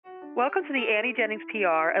Welcome to the Annie Jennings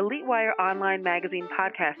PR Elite Wire Online Magazine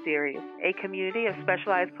podcast series, a community of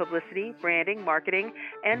specialized publicity, branding, marketing,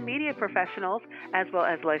 and media professionals, as well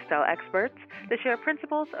as lifestyle experts, that share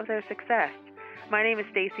principles of their success. My name is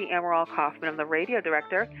Stacey Amaral Kaufman. I'm the radio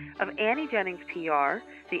director of Annie Jennings PR,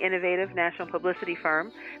 the innovative national publicity firm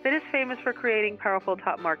that is famous for creating powerful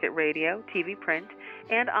top market radio, TV, print,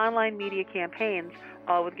 and online media campaigns,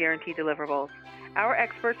 all with guaranteed deliverables. Our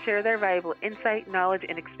experts share their valuable insight, knowledge,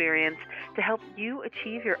 and experience to help you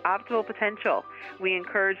achieve your optimal potential. We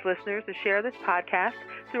encourage listeners to share this podcast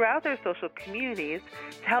throughout their social communities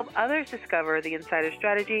to help others discover the insider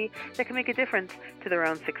strategy that can make a difference to their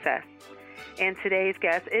own success. And today's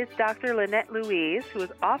guest is Dr. Lynette Louise, who is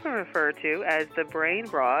often referred to as the Brain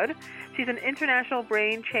Broad. She's an international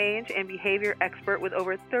brain change and behavior expert with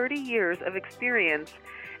over 30 years of experience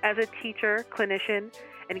as a teacher, clinician,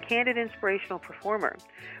 and candid inspirational performer.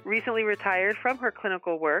 Recently retired from her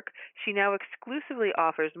clinical work, she now exclusively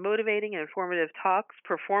offers motivating and informative talks,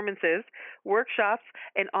 performances, workshops,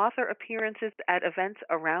 and author appearances at events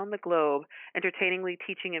around the globe, entertainingly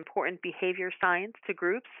teaching important behavior science to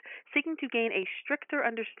groups seeking to gain a stricter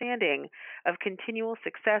understanding of continual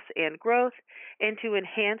success and growth, and to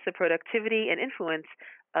enhance the productivity and influence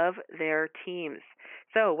of their teams.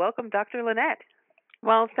 So, welcome, Dr. Lynette.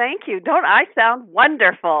 Well, thank you. Don't I sound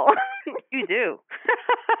wonderful? You do.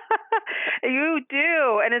 You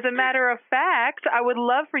do. And as a matter of fact, I would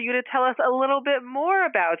love for you to tell us a little bit more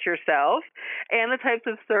about yourself and the types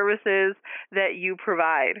of services that you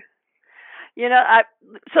provide. You know,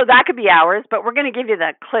 so that could be hours, but we're going to give you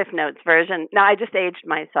the Cliff Notes version. Now, I just aged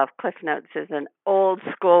myself. Cliff Notes is an old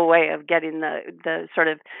school way of getting the sort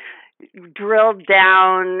of drilled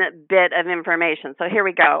down bit of information. So here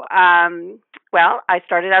we go. Well, I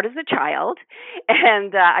started out as a child,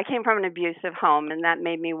 and I came from an abusive home, and that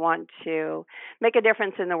made me want to make a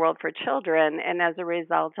difference in the world for children. And as a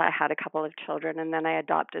result, I had a couple of children, and then I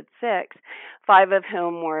adopted 6, 5 of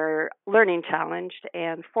whom were learning challenged,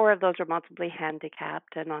 and 4 of those were multiply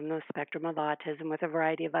handicapped and on the spectrum of autism with a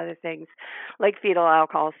variety of other things like fetal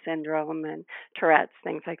alcohol syndrome and Tourette's,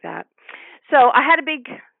 things like that. So I had a big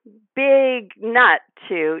nut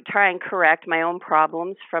to try and correct my own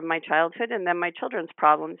problems from my childhood and then my children's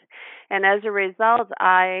problems. And as a result,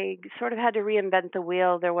 I sort of had to reinvent the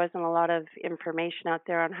wheel. There wasn't a lot of information out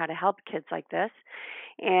there on how to help kids like this,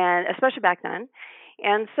 and especially back then.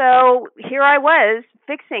 And so here I was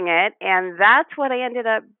fixing it, and that's what I ended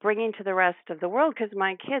up bringing to the rest of the world, because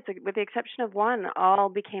my kids, with the exception of one, all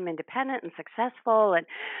became independent and successful, and,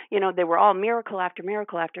 you know, they were all miracle after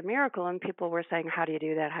miracle after miracle, and people were saying, how do you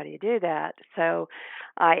do that? How do you do that? So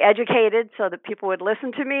I educated so that people would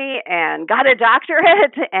listen to me and got a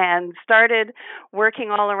doctorate and started working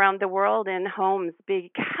all around the world in homes,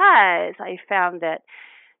 because I found that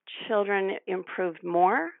children improved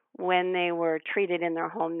more when they were treated in their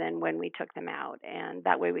home than when we took them out, and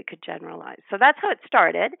that way we could generalize. So that's how it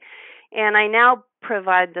started, and I now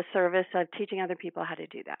provide the service of teaching other people how to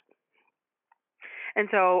do that. And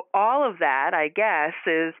so all of that, I guess,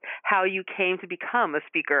 is how you came to become a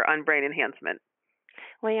speaker on brain enhancement.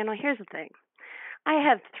 Well, you know, here's the thing. I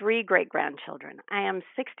have 3 great-grandchildren. I am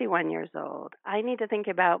 61 years old. I need to think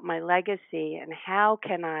about my legacy and how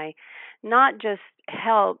can I not just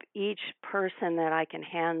help each person that I can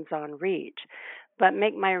hands-on reach, but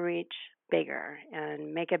make my reach bigger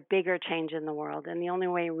and make a bigger change in the world. And the only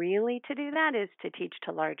way really to do that is to teach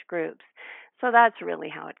to large groups. So that's really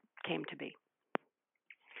how it came to be.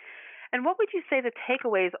 And what would you say the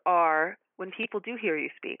takeaways are when people do hear you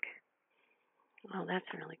speak? Well, that's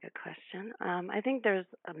a really good question. I think there's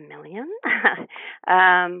a million.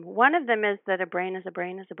 One of them is that a brain is a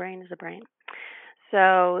brain is a brain is a brain.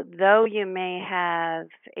 So though you may have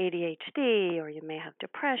ADHD, or you may have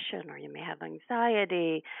depression, or you may have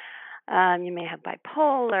anxiety, you may have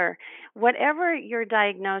bipolar, whatever your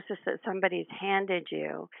diagnosis that somebody's handed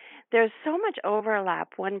you, there's so much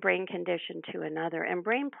overlap, one brain condition to another, and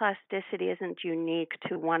brain plasticity isn't unique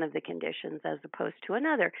to one of the conditions as opposed to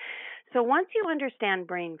another. So once you understand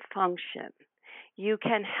brain function, you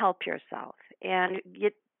can help yourself, and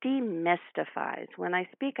it demystifies. When I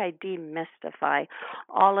speak, I demystify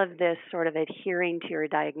all of this sort of adhering to your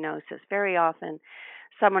diagnosis. Very often,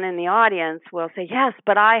 someone in the audience will say, yes,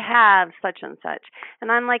 but I have such and such.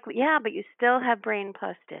 And I'm like, yeah, but you still have brain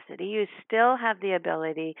plasticity. You still have the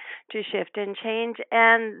ability to shift and change.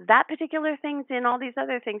 And that particular thing's in all these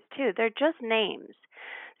other things too. They're just names.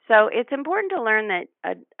 So it's important to learn that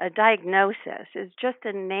a diagnosis is just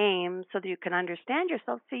a name so that you can understand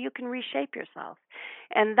yourself, so you can reshape yourself.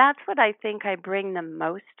 And that's what I think I bring the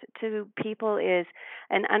most to people, is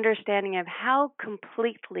an understanding of how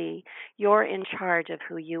completely you're in charge of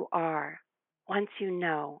who you are once you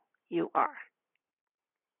know you are.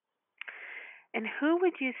 And who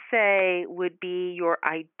would you say would be your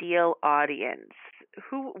ideal audience?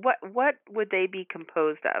 What would they be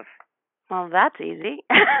composed of? Well, that's easy.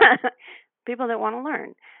 People that want to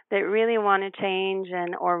learn, that really want to change,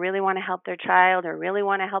 and or really want to help their child, or really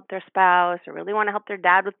want to help their spouse, or really want to help their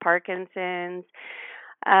dad with Parkinson's.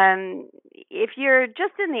 If you're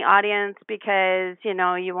just in the audience because,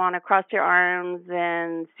 you want to cross your arms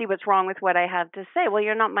and see what's wrong with what I have to say, well,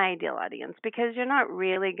 you're not my ideal audience, because you're not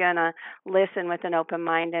really going to listen with an open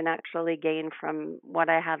mind and actually gain from what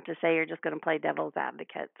I have to say. You're just going to play devil's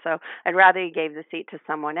advocate. So I'd rather you gave the seat to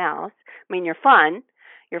someone else. I mean, you're fun.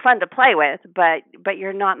 You're fun to play with, but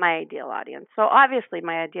you're not my ideal audience. So obviously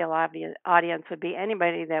my ideal audience would be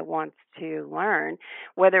anybody that wants to learn,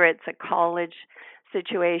 whether it's a college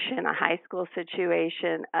situation, a high school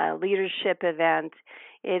situation, a leadership event.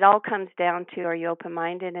 It all comes down to, are you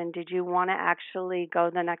open-minded, and did you want to actually go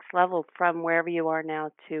the next level from wherever you are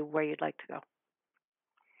now to where you'd like to go?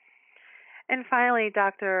 And finally,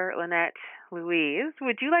 Dr. Lynette Louise,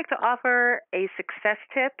 would you like to offer a success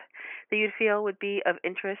tip that you'd feel would be of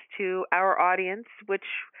interest to our audience, which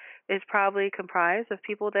is probably comprised of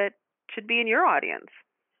people that should be in your audience?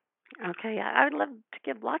 Okay, I would love to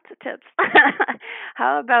give lots of tips.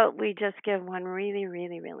 How about we just give one really,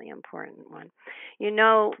 really, really important one?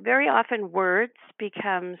 Very often words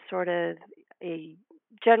become sort of a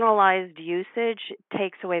generalized usage,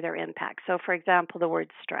 takes away their impact. So, for example, the word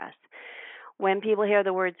stress. When people hear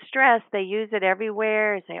the word stress, they use it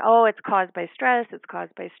everywhere and say, oh, it's caused by stress, it's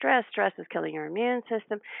caused by stress, stress is killing your immune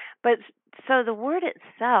system. But so the word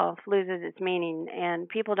itself loses its meaning, and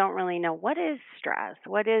people don't really know, what is stress?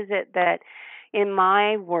 What is it that in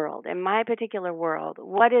my world, in my particular world,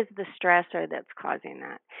 what is the stressor that's causing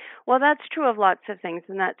that? Well, that's true of lots of things,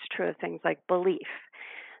 and that's true of things like belief.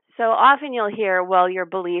 So often you'll hear, well, your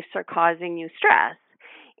beliefs are causing you stress.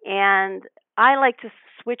 And I like to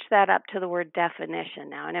switch that up to the word definition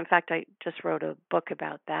now. And in fact, I just wrote a book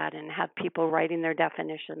about that and have people writing their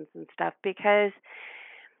definitions and stuff. Because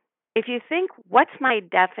if you think, what's my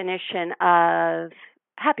definition of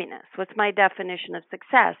happiness? What's my definition of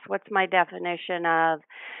success? What's my definition of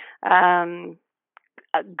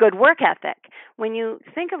a good work ethic? When you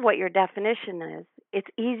think of what your definition is,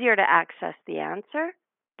 it's easier to access the answer,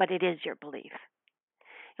 but it is your belief.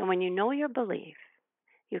 And when you know your belief,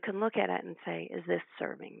 you can look at it and say, is this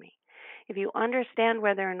serving me? If you understand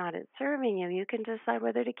whether or not it's serving you, you can decide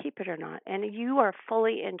whether to keep it or not. And you are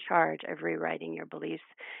fully in charge of rewriting your beliefs,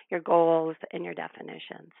 your goals, and your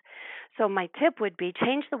definitions. So my tip would be,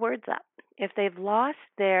 change the words up. If they've lost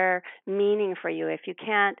their meaning for you, if you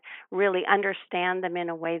can't really understand them in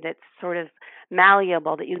a way that's sort of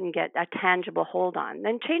malleable, that you can get a tangible hold on,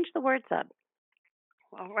 then change the words up.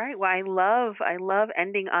 All right. Well, I love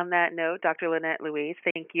ending on that note, Dr. Lynette Louise.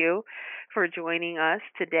 Thank you for joining us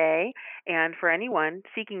today. And for anyone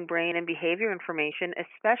seeking brain and behavior information,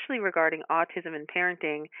 especially regarding autism and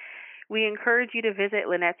parenting, we encourage you to visit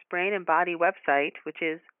Lynette's Brain and Body website, which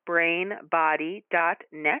is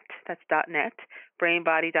brainbody.net. That's .net,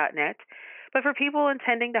 brainbody.net. But for people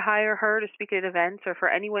intending to hire her to speak at events, or for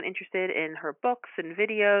anyone interested in her books and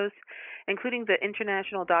videos, including the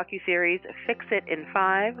international docuseries Fix It in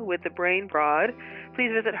 5 with the Brain Broad,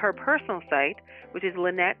 please visit her personal site, which is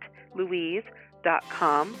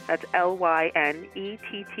LynetteLouise.com. That's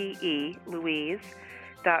LYNETTE,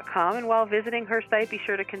 Louise.com. And while visiting her site, be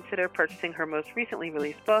sure to consider purchasing her most recently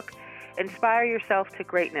released book, Inspire Yourself to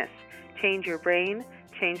Greatness. Change Your Brain,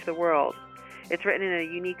 Change the World. It's written in a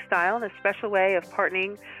unique style and a special way of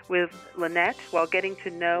partnering with Lynette while getting to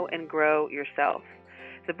know and grow yourself.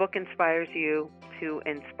 The book inspires you to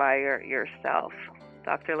inspire yourself.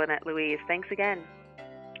 Dr. Lynette Louise, thanks again.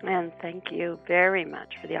 And thank you very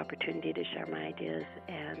much for the opportunity to share my ideas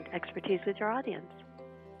and expertise with your audience.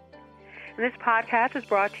 And this podcast is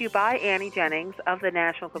brought to you by Annie Jennings of the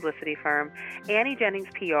national publicity firm Annie Jennings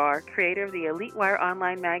PR, creator of the Elite Wire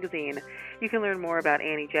online magazine. You can learn more about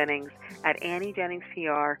Annie Jennings at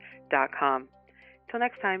AnnieJenningsPR.com. Till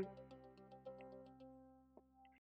next time.